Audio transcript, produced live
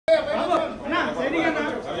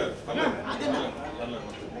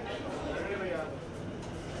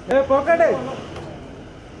పోకడే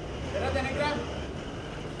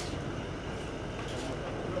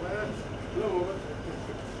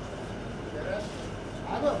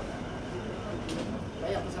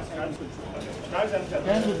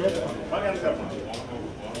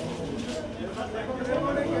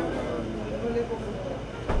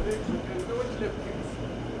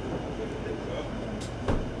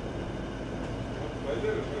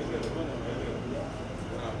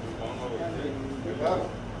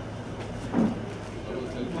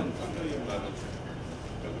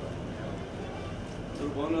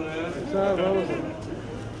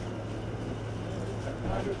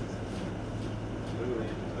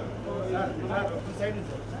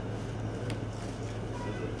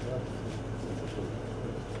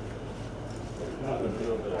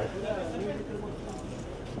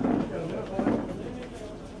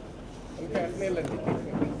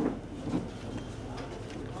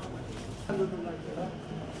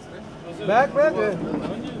back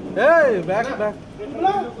hey back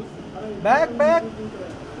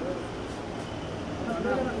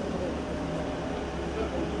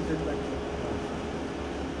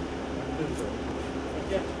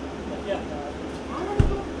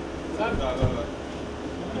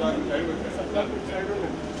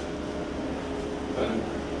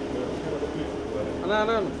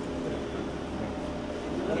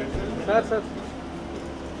sir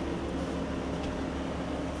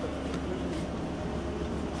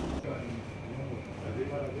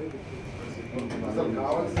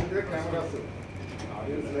కావాల్సిందే cameras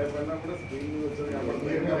audience లేకపోయినా కూడా స్క్రీన్ వచ్చేది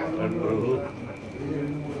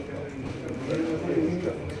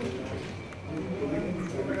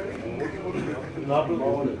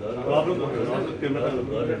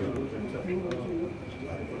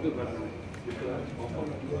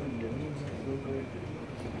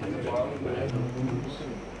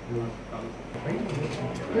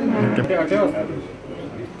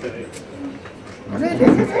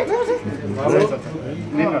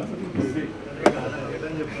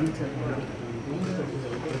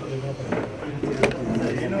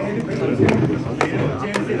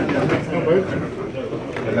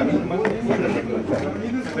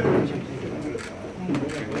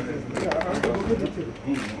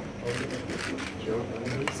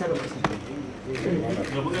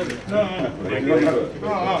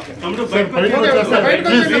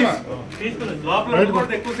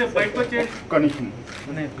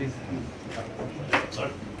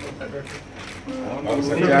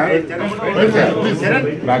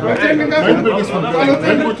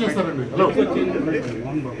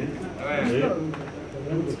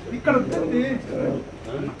ఇక్కడ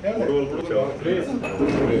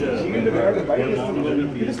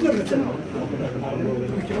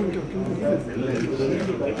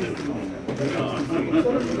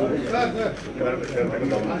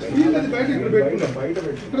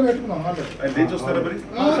చూస్తారా మరి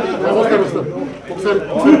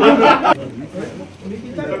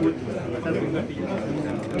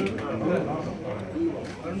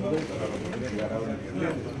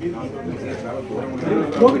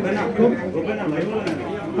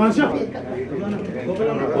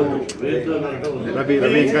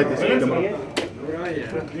రవి ఇంకా తీసుకుంటాం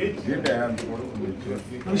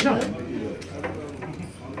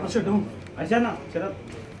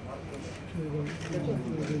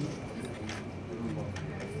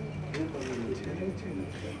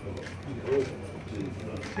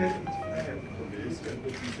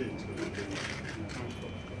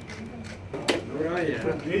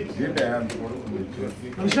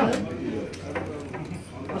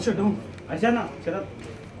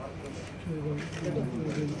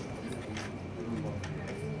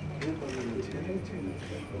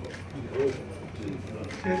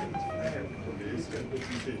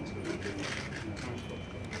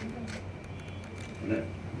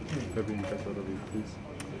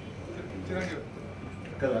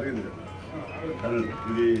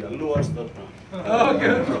ఇది అల్లు వాడుస్తారు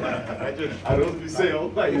ఆ రోజు మిస్ అయ్యావు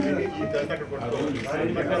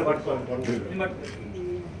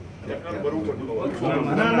బరువు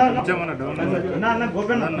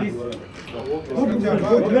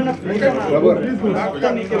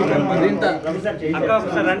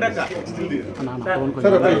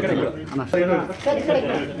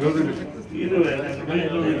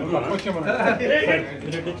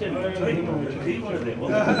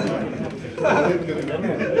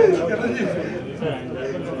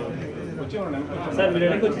సార్ మీరు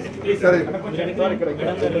వెనక్కి వచ్చేసి ప్లీజ్ సార్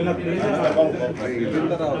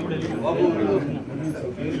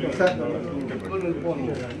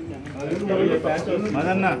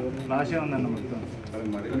మదన్న రాసే ఉందన్న మొత్తం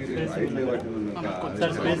మరి మీరు ఐదు వాటి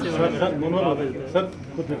సార్ స్పేస్ ఇవ్వండి సార్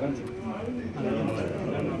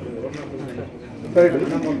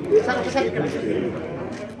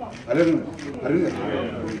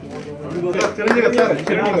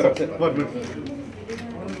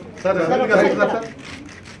సార్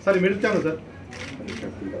సార్ మిడుతాను సార్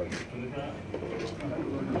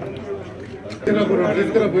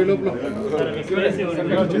పోయి లోపల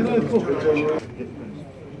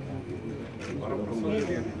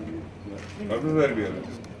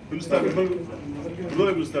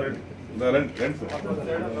పిలుస్తారు పిలుస్తారండి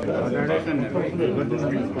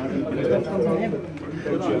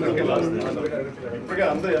ఇప్పటికే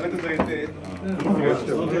అందరూ వెనక్కి జరిగితే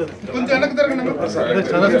కొంచెం వెనక్కి జరగండి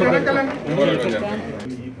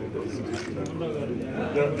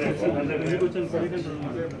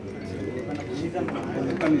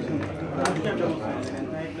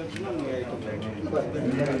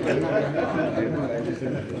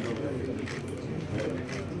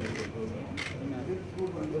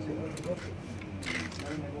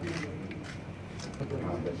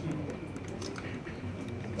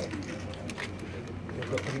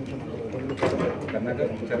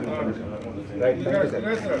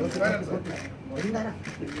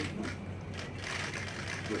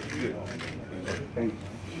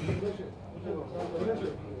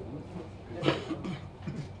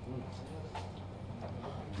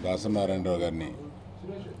దాసరి నారాయణ రావు గారిని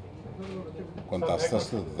కొంత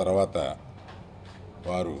అస్వస్థత తర్వాత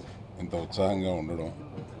వారు ఇంత ఉత్సాహంగా ఉండడం,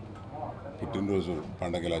 పుట్టినరోజు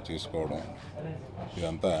పండగ ఇలా చేసుకోవడం,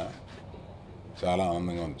 ఇదంతా చాలా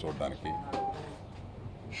ఆనందంగా ఉంది చూడడానికి.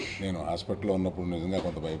 నేను హాస్పిటల్లో ఉన్నప్పుడు నిజంగా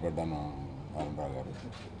కొంత భయపడ్డాను నారాయణరావు గారు,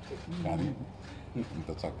 కానీ ఇంత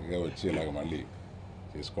చక్కగా వచ్చి ఇలాగ మళ్ళీ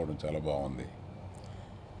చేసుకోవడం చాలా బాగుంది.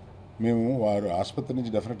 మేము వారు ఆసుపత్రి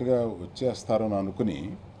నుంచి డెఫినెట్గా వచ్చేస్తారని అనుకుని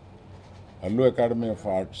అల్లు అకాడమీ ఆఫ్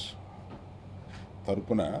ఆర్ట్స్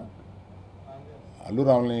తరపున అల్లు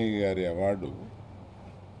రామలింగ గారి అవార్డు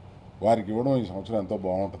వారికి ఇవ్వడం ఈ సంవత్సరం ఎంతో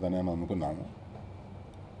బాగుంటుందని అని అనుకున్నాము.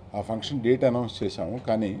 ఆ ఫంక్షన్ డేట్ అనౌన్స్ చేశాము,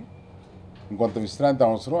 కానీ ఇంకొంత విశ్రాంతి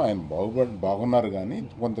అవసరం, ఆయన బాగున్నారు కానీ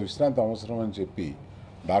కొంత విశ్రాంతి అవసరం అని చెప్పి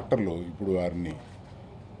డాక్టర్లు ఇప్పుడు వారిని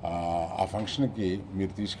ఆ ఫంక్షన్కి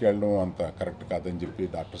మీరు తీసుకెళ్ళడం అంత కరెక్ట్ కాదని చెప్పి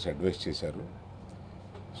డాక్టర్స్ అడ్వైస్ చేశారు.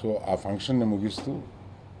 సో ఆ ఫంక్షన్ని ముగిస్తూ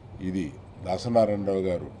ఇది దాసరి నారాయణ రావు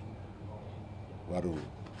గారు వారు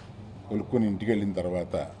కొనుక్కొని ఇంటికి వెళ్ళిన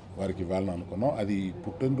తర్వాత వారికి ఇవ్వాలని అనుకున్నాం. అది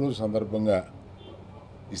పుట్టినరోజు సందర్భంగా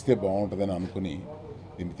ఇస్తే బాగుంటుందని అనుకుని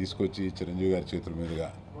దీన్ని తీసుకొచ్చి చిరంజీవి గారి చేతుల మీదుగా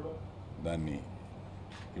దాన్ని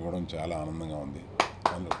ఇవ్వడం చాలా ఆనందంగా ఉంది.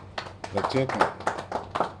 అందులో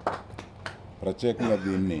ప్రత్యేకంగా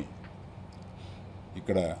దీన్ని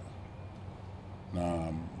ఇక్కడ నా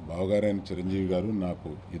బావగారైన చిరంజీవి గారు, నాకు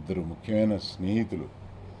ఇద్దరు ముఖ్యమైన స్నేహితులు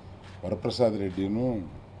వరప్రసాద్ రెడ్డిను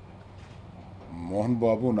మోహన్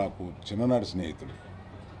బాబు నాకు చిన్ననాటి స్నేహితులు.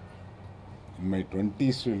 ఇన్ మై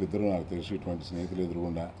 20s వీళ్ళిద్దరూ నాకు తెలుసు. ఇటువంటి స్నేహితులు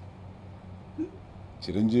ఎదురుగుండా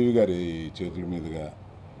చిరంజీవి గారి చేతుల మీదుగా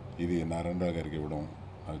ఇది నారాయణరావు గారికి ఇవ్వడం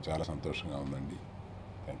నాకు చాలా సంతోషంగా ఉందండి.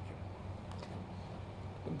 Thank you.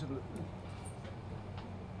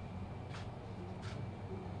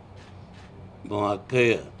 మా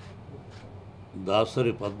అక్కయ్య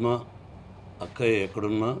దాసరి పద్మ అక్కయ్య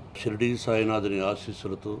ఎక్కడున్నా షిరిడీ సాయినాథుని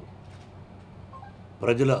ఆశీస్సులతో,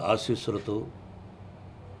 ప్రజల ఆశీస్సులతో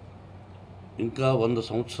ఇంకా 100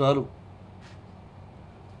 సంవత్సరాలు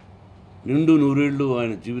నిండు నూరేళ్లు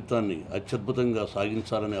ఆయన జీవితాన్ని అత్యద్భుతంగా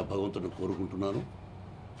సాగించాలని ఆ భగవంతుని కోరుకుంటున్నాను.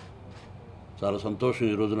 చాలా సంతోషం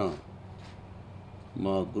ఈ రోజున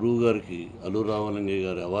మా గురువు గారికి అల్లు రామలింగ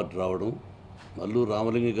గారి అవార్డు రావడం. అల్లు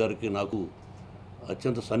రామలింగ గారికి నాకు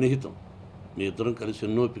అత్యంత సన్నిహితం. మీ ఇద్దరం కలిసి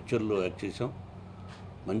ఎన్నో పిక్చర్లో యాక్ట్ చేశాం.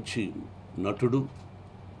 మంచి నటుడు.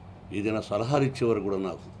 ఏదైనా సలహాలు ఇచ్చేవారు కూడా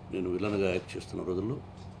నాకు, నేను విలన్గా యాక్ట్ చేస్తున్న రోజుల్లో.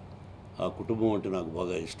 ఆ కుటుంబం అంటే నాకు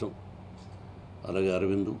బాగా ఇష్టం. అలాగే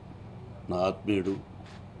అరవింద్ నా ఆత్మీయుడు,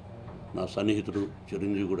 నా సన్నిహితుడు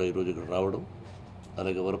చిరంజీవి కూడా ఈరోజు ఇక్కడ రావడం,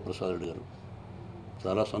 అలాగే వరప్రసాద్ రెడ్డి గారు.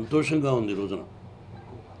 చాలా సంతోషంగా ఉంది ఈ రోజున.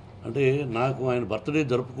 అంటే నాకు ఆయన బర్త్డే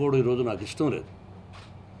జరుపుకోవడం ఈరోజు నాకు ఇష్టం లేదు.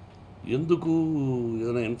 ఎందుకు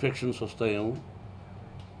ఏదైనా ఇన్ఫెక్షన్స్ వస్తాయేమో,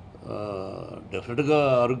 డెఫినెట్గా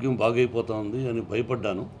ఆరోగ్యం బాగైపోతా ఉంది అని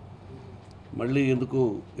భయపడ్డాను. మళ్ళీ ఎందుకు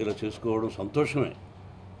ఇలా చేసుకోవడం సంతోషమే,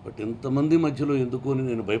 బట్ ఇంతమంది మధ్యలో ఎందుకు అని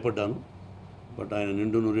నేను భయపడ్డాను. బట్ ఆయన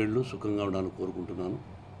నిండు నూరేళ్ళు సుఖంగా ఉండాలని కోరుకుంటున్నాను.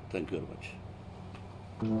 Thank you very much.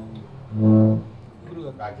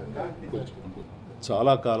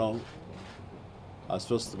 చాలా కాలం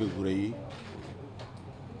అస్వస్థతకు గురయ్యి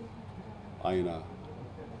ఆయన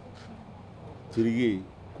తిరిగి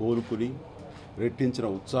కోలుకుని రెట్టించిన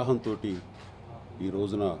ఉత్సాహంతో ఈ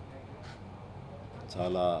రోజున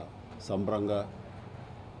చాలా సంబరంగా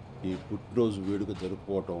ఈ పుట్టినరోజు వేడుక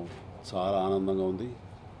జరుపుకోవటం చాలా ఆనందంగా ఉంది.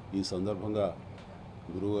 ఈ సందర్భంగా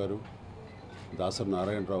గురువుగారు దాసరి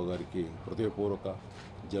నారాయణరావు గారికి హృదయపూర్వక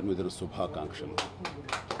జన్మదిన శుభాకాంక్షలు.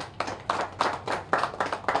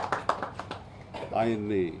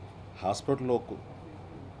 ఆయన్ని హాస్పిటల్లో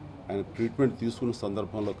ఆయన ట్రీట్మెంట్ తీసుకున్న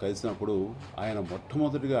సందర్భంలో కలిసినప్పుడు ఆయన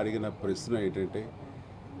మొట్టమొదటిగా అడిగిన ప్రశ్న ఏంటంటే,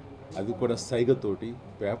 అది కూడా సైగతోటి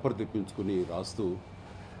పేపర్ తెప్పించుకుని రాస్తూ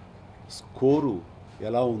స్కోరు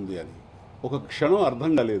ఎలా ఉంది అని. ఒక క్షణం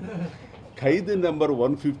అర్థం కాలేదు. ఖైదీ నెంబర్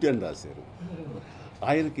 150 అని రాశారు.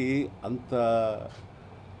 ఆయనకి అంత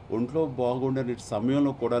ఒంట్లో బాగుండని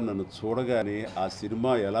సమయంలో కూడా నన్ను చూడగానే ఆ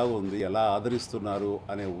సినిమా ఎలా ఉంది, ఎలా ఆదరిస్తున్నారు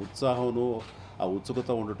అనే ఉత్సాహంను, ఆ ఉత్సుకత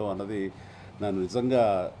ఉండటం అన్నది నన్ను నిజంగా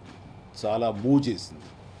చాలా మూవ్ చేసింది.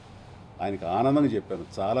 ఆయనకి ఆనందంగా చెప్పాను,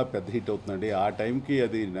 చాలా పెద్ద హిట్ అవుతుందండి. ఆ టైంకి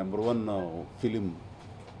అది నెంబర్ 1 ఫిలిం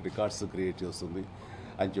రికార్డ్స్ క్రియేట్ చేస్తుంది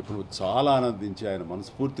అని చెప్పిన చాలా ఆనందించి ఆయన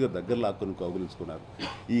మనస్ఫూర్తిగా దగ్గర లాక్కొని కౌగులించుకున్నారు.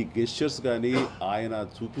 ఈ గెస్చర్స్ కానీ ఆయన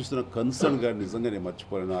చూపిస్తున్న కన్సర్న్ కానీ నిజంగా నేను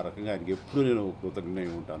మర్చిపోలేను. ఆ రకంగా ఆయనకి ఎప్పుడూ నేను కృతజ్ఞుడై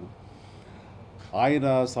ఉంటాను. ఆయన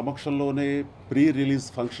సమక్షంలోనే ప్రీ రిలీజ్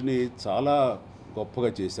ఫంక్షన్ని చాలా గొప్పగా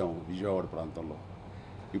చేశాము విజయవాడ ప్రాంతంలో.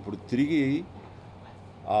 ఇప్పుడు తిరిగి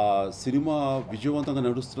ఆ సినిమా విజయవంతంగా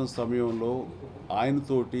నడుస్తున్న సమయంలో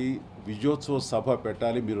ఆయనతోటి విజయోత్సవ సభ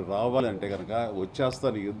పెట్టాలి, మీరు రావాలి అంటే కనుక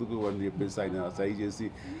వచ్చేస్తాను ఎందుకు అని చెప్పేసి ఆయన సై చేసి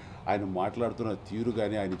ఆయన మాట్లాడుతున్న తీరు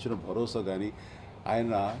కానీ ఆయన ఇచ్చిన భరోసా కానీ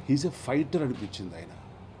ఆయన హీజ్ ఎ ఫైటర్ అనిపించింది.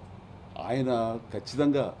 ఆయన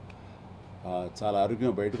ఖచ్చితంగా చాలా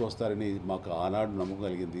ఆరోగ్యంగా బయటకు వస్తారని మాకు ఆనాడు నమ్మకం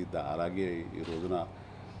కలిగింది. అలాగే ఈ రోజున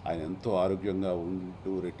ఆయన ఎంతో ఆరోగ్యంగా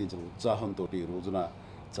ఉంటూ రెట్టించిన ఉత్సాహంతో ఈ రోజున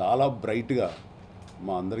చాలా బ్రైట్గా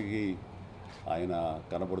మా అందరికీ ఆయన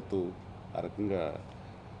కనబడుతూ ఆ రకంగా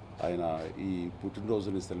ఆయన ఈ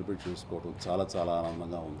పుట్టినరోజుని సెలబ్రేట్ చేసుకోవడం చాలా చాలా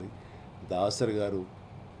ఆనందంగా ఉంది. దాసరి గారు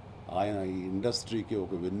ఆయన ఈ ఇండస్ట్రీకి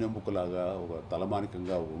ఒక వెన్నెముకలాగా, ఒక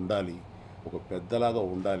తలమానికంగా ఉండాలి, ఒక పెద్దలాగా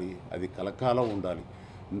ఉండాలి, అది కలకాలం ఉండాలి.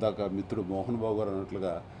 ఇందాక మిత్రుడు మోహన్ బాబు గారు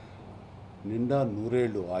అన్నట్లుగా నిండా 100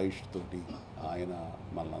 ఏళ్ళు ఆయుష్ తోటి ఆయన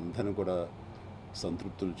మనందరినీ కూడా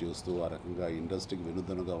సంతృప్తులు చేస్తూ ఆ రకంగా ఇండస్ట్రీకి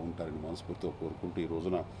వెనుదనుగా ఉంటారని మనస్ఫూర్తిగా కోరుకుంటూ ఈ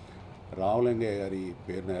రోజున రామలింగయ్య గారి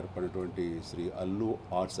పేరున ఏర్పడినటువంటి శ్రీ అల్లు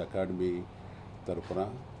ఆర్ట్స్ అకాడమీ తరఫున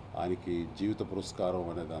ఆయనకి జీవిత పురస్కారం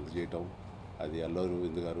అనేది అందజేయటం, అది అల్లు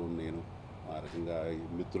అరవింద్ గారు, నేను, ఆ రకంగా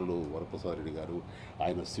మిత్రులు వరప్రసాద్ రెడ్డి గారు,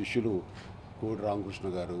 ఆయన శిష్యులు కోడి రామకృష్ణ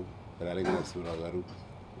గారు, రేలంగి నరసింహరావు గారు,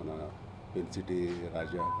 మన పెన్సిటీ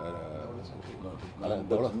రాజా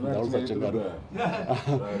దౌడ సత్యం గారు,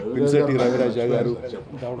 పిన్సెట్టి రవిరాజా గారు,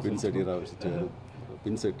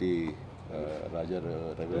 పిన్సెట్టి రాజా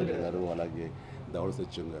రవిరాజా గారు, అలాగే దౌడ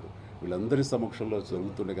సత్యం గారు, వీళ్ళందరి సమక్షంలో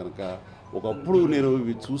జరుగుతుండే కనుక ఒకప్పుడు నేను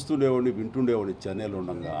ఇవి చూస్తుండేవాడిని, వింటుండేవాడిని చెన్నైలో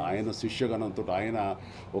ఉండగా. ఆయన శిష్యగణంతో ఆయన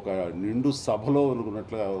ఒక నిండు సభలో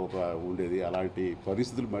అనుకున్నట్లుగా ఒక ఉండేది. అలాంటి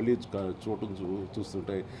పరిస్థితులు మళ్ళీ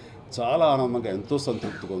చూస్తుంటే చాలా ఆనందంగా, ఎంతో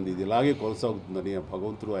సంతృప్తిగా ఉంది. ఇది ఇలాగే కొనసాగుతుందని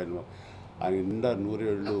భగవంతుడు ఆయన నిండా 100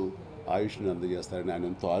 ఏళ్ళు ఆయుష్ని అందజేస్తారని, ఆయన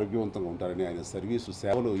ఎంతో ఆరోగ్యవంతంగా ఉంటారని, ఆయన సర్వీసు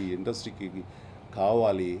సేవలు ఈ ఇండస్ట్రీకి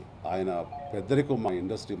కావాలి, ఆయన పెద్దరికం మా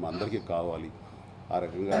ఇండస్ట్రీ మా అందరికీ కావాలి. ఆ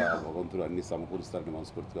రకంగా భగవంతుడు అన్ని సమకూరుస్తారని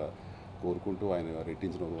మనస్ఫూర్తిగా కోరుకుంటూ ఆయన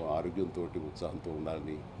రెట్టించిన ఆరోగ్యంతో ఉత్సాహంతో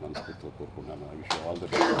ఉండాలని మనస్ఫూర్తిగా కోరుకుంటున్నాను. I wish you all the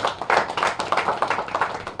best.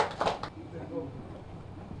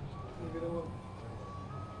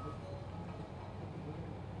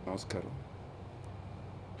 నమస్కారం.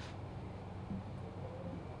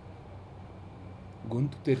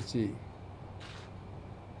 గొంతు తెరిచి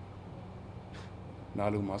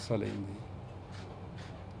 4 మాసాలైంది.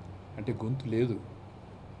 అంటే గొంతు లేదు,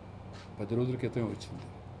 10 రోజుల క్రితం వచ్చింది.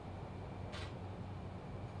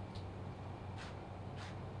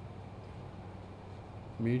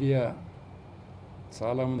 మీడియా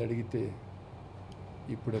చాలామంది అడిగితే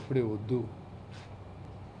ఇప్పుడప్పుడే వద్దు,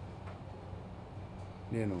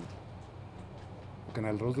 నేను ఒక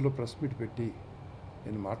 4 రోజుల్లో ప్రెస్ మీట్ పెట్టి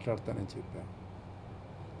నేను మాట్లాడతానని చెప్పాను.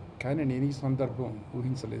 కానీ నేను ఈ సందర్భం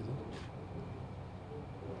ఊహించలేదు.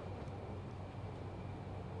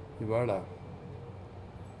 ఇవాళ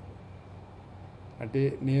అంటే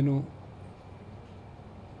నేను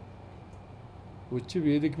వచ్చి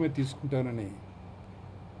వేదిక మీద తీసుకుంటానని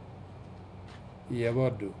ఈ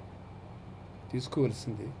అవార్డు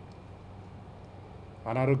తీసుకోవలసింది,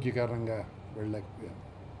 అనారోగ్య కారణంగా వెళ్ళలేకపోయాను.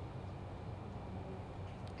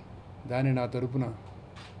 దాన్ని నా తరపున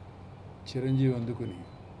చిరంజీవి అందుకుని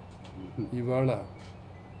ఇవాళ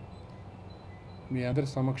మీ అందరి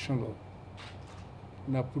సమక్షంలో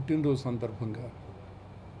నా పుట్టినరోజు సందర్భంగా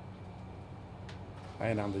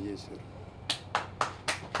ఆయన అందజేశారు.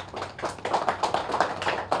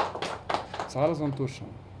 చాలా సంతోషం.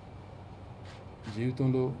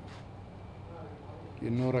 జీవితంలో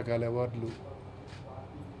ఎన్నో రకాల అవార్డులు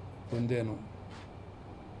పొందాను,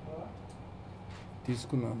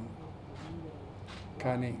 తీసుకున్నాను.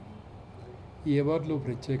 కానీ ఈ అవార్డులో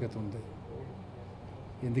ప్రత్యేకత ఉంది.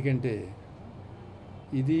 ఎందుకంటే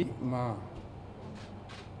ఇది మా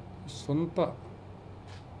సొంత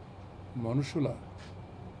మనుషుల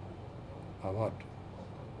అవార్డు.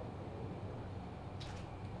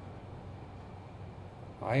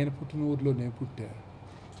 ఆయన పుట్టిన ఊరిలో నేను పుట్టా.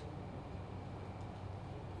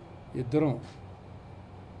 ఇద్దరం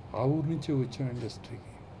ఆ ఊరి నుంచే వచ్చాం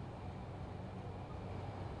ఇండస్ట్రీకి.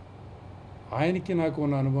 ఆయనకి నాకు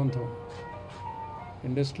ఉన్న అనుబంధం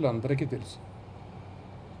ఇండస్ట్రీలో అందరికీ తెలుసు.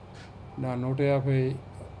 నా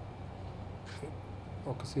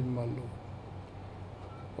 151 సినిమాల్లో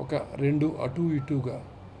ఒక 2 అటు ఇటుగా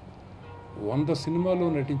 100 సినిమాల్లో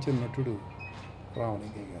నటించిన నటుడు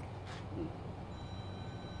రామలింగయ్య గారు.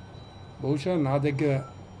 బహుశా నా దగ్గర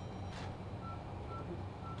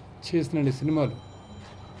చేసిన సినిమాలు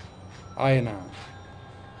ఆయన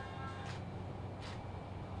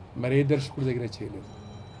మరే దర్శకుడి దగ్గర చేయలేదు.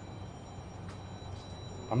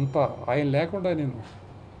 అంతా ఆయన లేకుండా నేను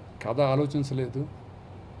కథ ఆలోచించలేదు.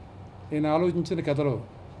 నేను ఆలోచించిన కథలో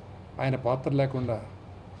ఆయన పాత్ర లేకుండా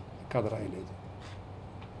కథ రాయలేదు.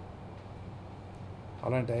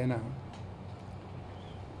 అలాంటి ఆయన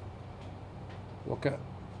ఒక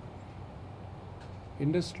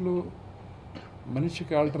ఇండస్ట్రీలో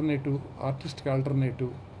మనిషికి ఆల్టర్నేటివ్, ఆర్టిస్ట్కి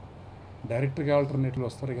ఆల్టర్నేటివ్, డైరెక్టర్కి ఆల్టర్నేటివ్లు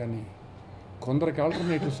వస్తారు, కానీ కొందరికి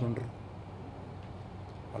ఆల్టర్నేటివ్స్ ఉండరు.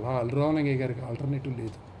 అలా అల్లు రామలింగయ్య గారికి ఆల్టర్నేటివ్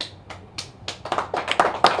లేదు.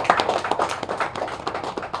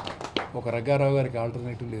 ఒక రంగారావు గారికి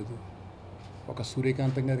ఆల్టర్నేటివ్ లేదు, ఒక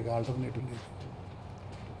సూర్యకాంతం గారికి ఆల్టర్నేటివ్ లేదు.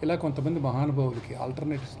 ఇలా కొంతమంది మహానుభావులకి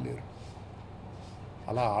ఆల్టర్నేటివ్స్ లేరు.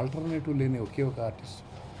 అలా ఆల్టర్నేటివ్ లేని ఒకే ఒక ఆర్టిస్ట్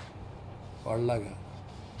వాళ్ళలాగా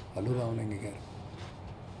అల్లు రామలింగయ్య గారు.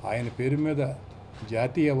 ఆయన పేరు మీద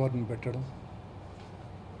జాతీయ అవార్డును పెట్టడం,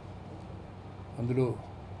 అందులో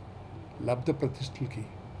లబ్ధ ప్రతిష్ఠలకి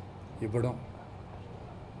ఇవ్వడం,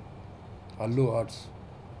 అల్లు ఆర్ట్స్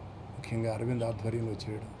ముఖ్యంగా అరవింద్ ఆధ్వర్యంలో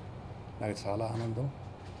చేయడం నాకు చాలా ఆనందం.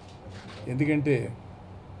 ఎందుకంటే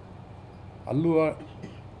అల్లు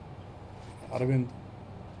అరవింద్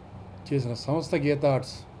చేసిన సంస్థ గీత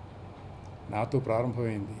ఆర్ట్స్ నాతో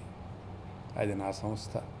ప్రారంభమైంది. అది నా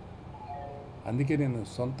సంస్థ. అందుకే నేను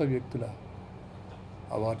సొంత వ్యక్తుల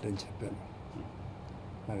అవార్డు అని చెప్పాను.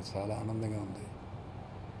 నాకు చాలా ఆనందంగా ఉంది.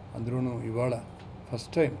 అందులోనూ ఇవాళ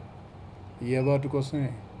ఫస్ట్ టైం ఈ అవార్డు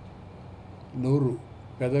కోసమే నోరు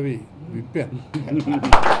పెదవి విప్పాను.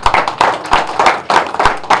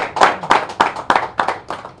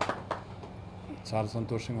 చాలా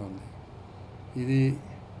సంతోషంగా ఉంది. ఇది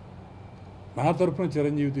నా తరఫున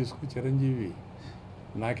చిరంజీవి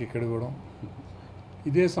నాకు ఇక్కడ ఇవ్వడం,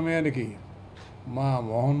 ఇదే సమయానికి మా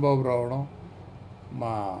మోహన్ బాబు రావడం,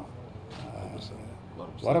 మా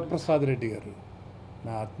వరప్రసాద్ రెడ్డి గారు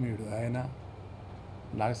నా ఆత్మీయుడు, ఆయన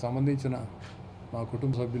నాకు సంబంధించిన మా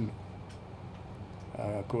కుటుంబ సభ్యులు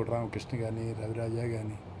కోటి రామకృష్ణ కానీ, రవిరాజా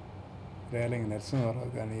కానీ, రేలంగి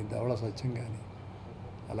నరసింహారావు కానీ, ధవళ సత్యం కానీ,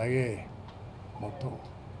 అలాగే మొత్తం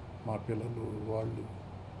మా పిల్లలు వాళ్ళు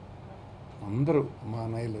అందరూ మా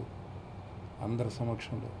అన్నయ్యలు అందరి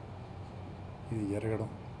సమక్షంలో ఇది జరగడం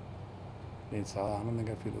నేను చాలా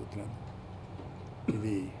ఆనందంగా ఫీల్ అవుతున్నాను.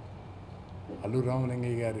 ఇది అల్లు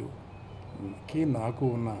రామలింగయ్య గారికి నాకు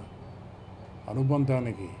ఉన్న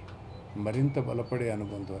అనుబంధానికి మరింత బలపడే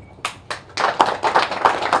అనుబంధం అనుకో.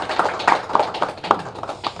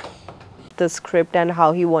 The script and how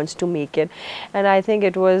he wants to make it, and I think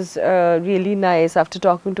it was really nice. After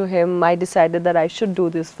talking to him, I decided that I should do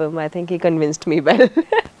this film. I think he convinced me well.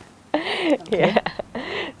 Yeah.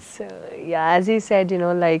 So yeah, as he said, you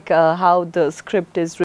know, like how the script is